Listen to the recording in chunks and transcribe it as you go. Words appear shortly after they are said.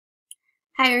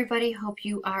Hi everybody, hope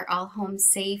you are all home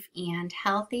safe and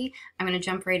healthy. I'm going to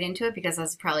jump right into it because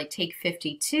that's probably take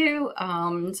 52,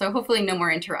 so hopefully no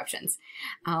more interruptions.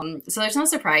 So there's no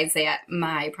surprise that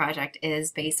my project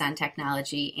is based on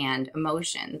technology and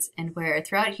emotions, and where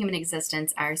throughout human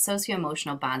existence our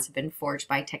socio-emotional bonds have been forged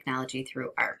by technology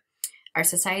through art. Our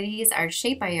societies are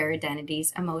shaped by our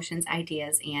identities, emotions,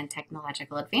 ideas, and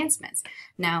technological advancements.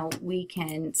 Now we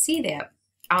can see that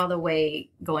all the way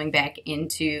going back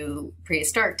into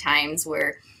prehistoric times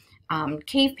where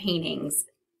cave paintings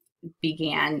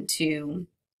began to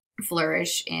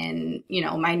flourish in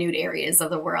minute areas of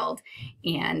the world,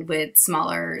 and with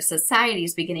smaller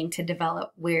societies beginning to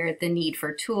develop where the need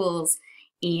for tools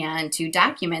and to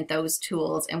document those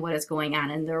tools and what is going on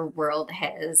in their world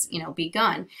has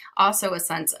begun. Also a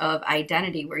sense of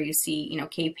identity where you see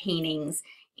cave paintings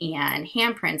and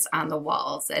handprints on the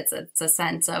walls. It's a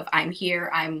sense of I'm here,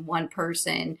 I'm one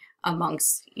person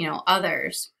amongst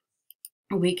others.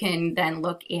 We can then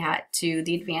look at to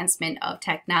the advancement of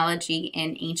technology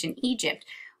in ancient Egypt,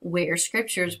 where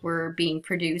scriptures were being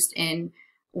produced in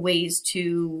ways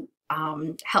to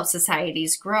help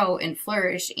societies grow and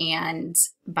flourish, and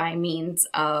by means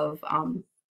of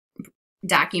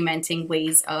documenting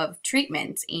ways of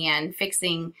treatment and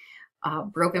fixing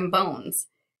broken bones,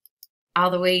 all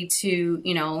the way to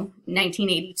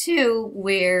 1982,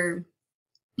 where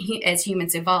as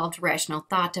humans evolved, rational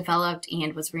thought developed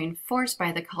and was reinforced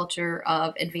by the culture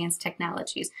of advanced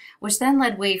technologies, which then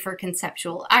led way for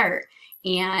conceptual art.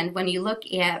 And when you look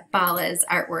at Bala's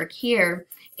artwork here,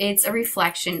 it's a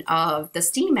reflection of the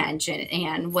steam engine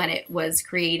and when it was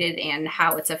created and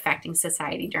how it's affecting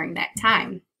society during that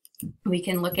time. We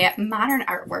can look at modern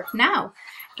artwork now,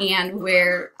 and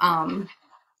where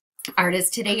artists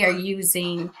today are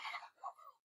using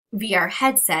VR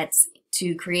headsets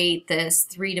to create this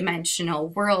three-dimensional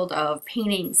world of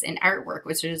paintings and artwork,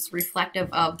 which is reflective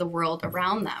of the world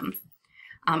around them.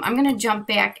 I'm going to jump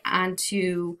back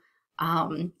onto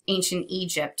ancient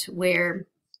Egypt, where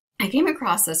I came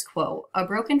across this quote: "A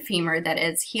broken femur that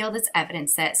is healed is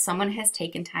evidence that someone has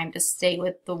taken time to stay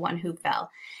with the one who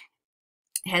fell,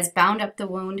 has bound up the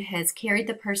wound, has carried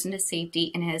the person to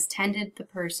safety, and has tended the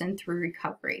person through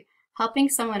recovery. Helping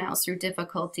someone else through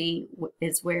difficulty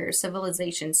is where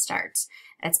civilization starts."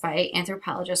 That's by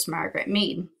anthropologist Margaret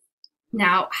Mead.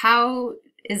 Now, how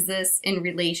is this in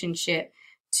relationship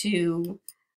to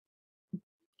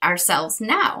ourselves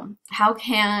now? How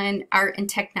can art and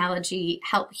technology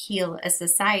help heal a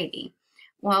society?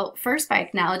 Well, first by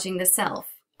acknowledging the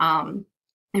self in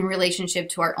relationship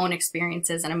to our own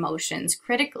experiences and emotions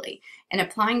critically, and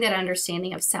applying that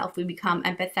understanding of self, we become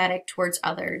empathetic towards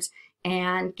others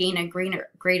and gain a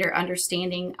greater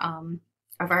understanding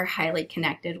of our highly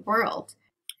connected world.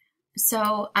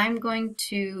 So I'm going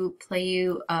to play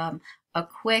you a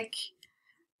quick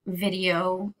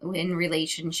video in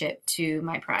relationship to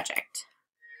my project.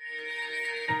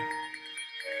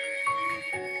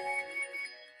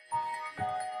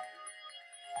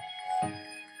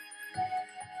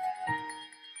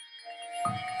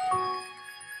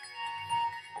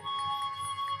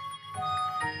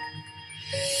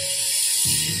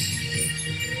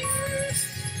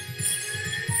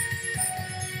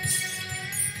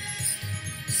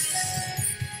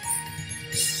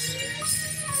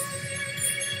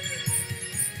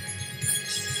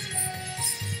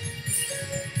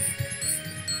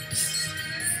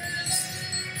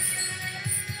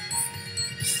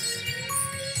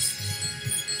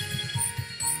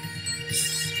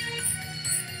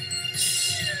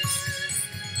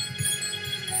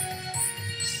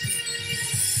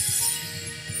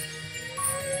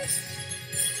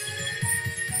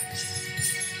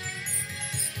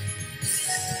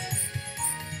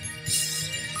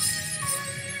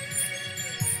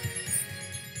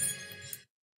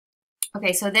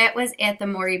 Okay, so that was at the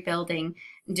Mori Building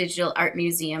Digital Art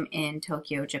Museum in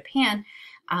Tokyo, Japan,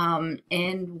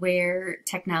 and where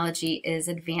technology is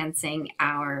advancing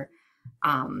our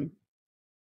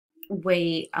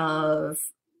way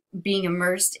of being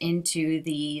immersed into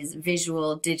these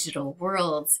visual digital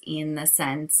worlds in the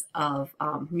sense of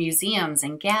museums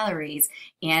and galleries,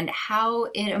 and how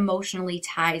it emotionally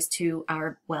ties to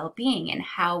our well-being and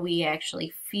how we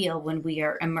actually feel when we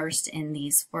are immersed in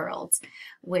these worlds,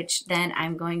 which then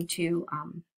I'm going to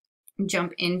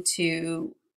jump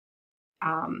into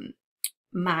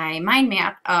my mind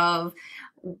map of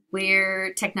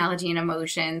where technology and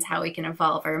emotions, how we can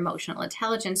evolve our emotional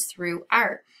intelligence through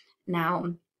art.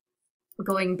 Now,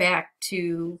 going back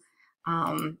to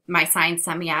my science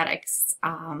semiotics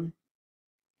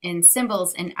and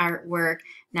symbols in artwork,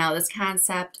 now this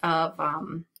concept of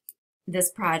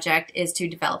this project is to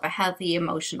develop a healthy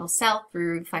emotional self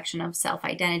through reflection of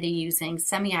self-identity using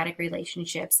semiotic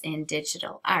relationships in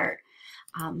digital art.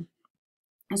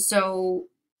 So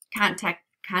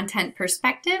content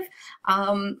perspective,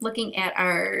 looking at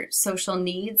our social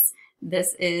needs,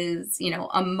 this is,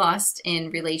 a must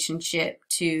in relationship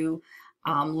to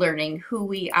learning who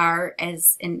we are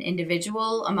as an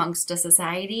individual amongst a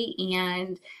society,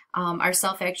 and our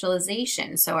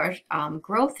self-actualization, so our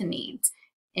growth needs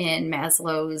in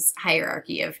Maslow's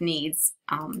hierarchy of needs.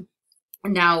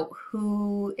 Now,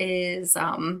 who is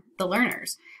the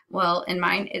learners? Well, in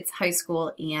mine, it's high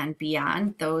school and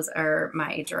beyond. Those are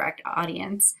my direct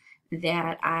audience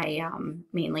that I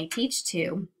mainly teach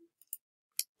to,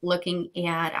 looking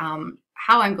at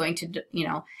how I'm going to,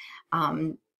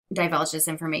 divulge this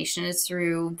information is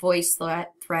through voice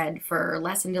thread for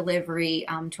lesson delivery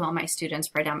to all my students,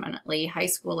 predominantly high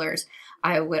schoolers.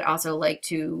 I would also like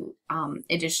to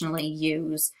additionally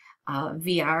use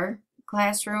VR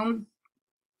classroom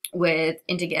with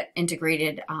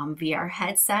integrated VR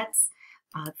headsets.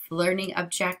 Learning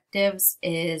objectives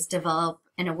is develop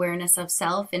an awareness of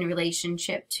self in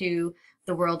relationship to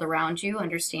the world around you,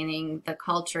 understanding the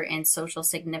culture and social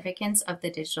significance of the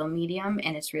digital medium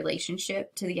and its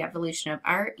relationship to the evolution of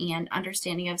art, and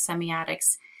understanding of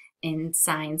semiotics in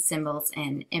signs, symbols,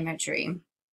 and imagery.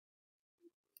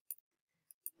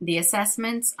 The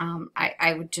assessments,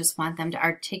 I would just want them to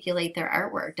articulate their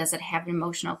artwork. Does it have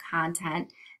emotional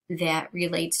content that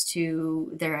relates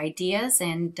to their ideas,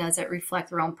 and does it reflect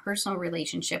their own personal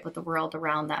relationship with the world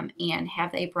around them, and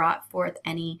have they brought forth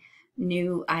any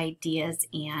new ideas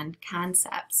and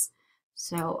concepts?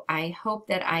 So I hope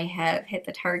that I have hit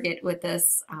the target with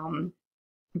this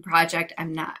project.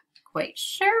 I'm not quite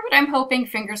sure, but I'm hoping,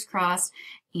 fingers crossed,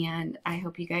 and I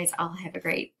hope you guys all have a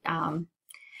great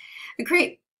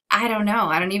I don't know,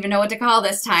 I don't even know what to call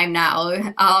this time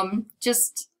now.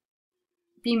 Just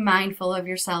be mindful of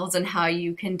yourselves and how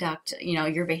you conduct,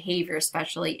 your behavior,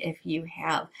 especially if you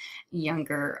have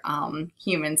younger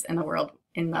humans in the world,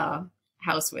 in the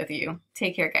house with you.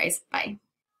 Take care, guys. Bye.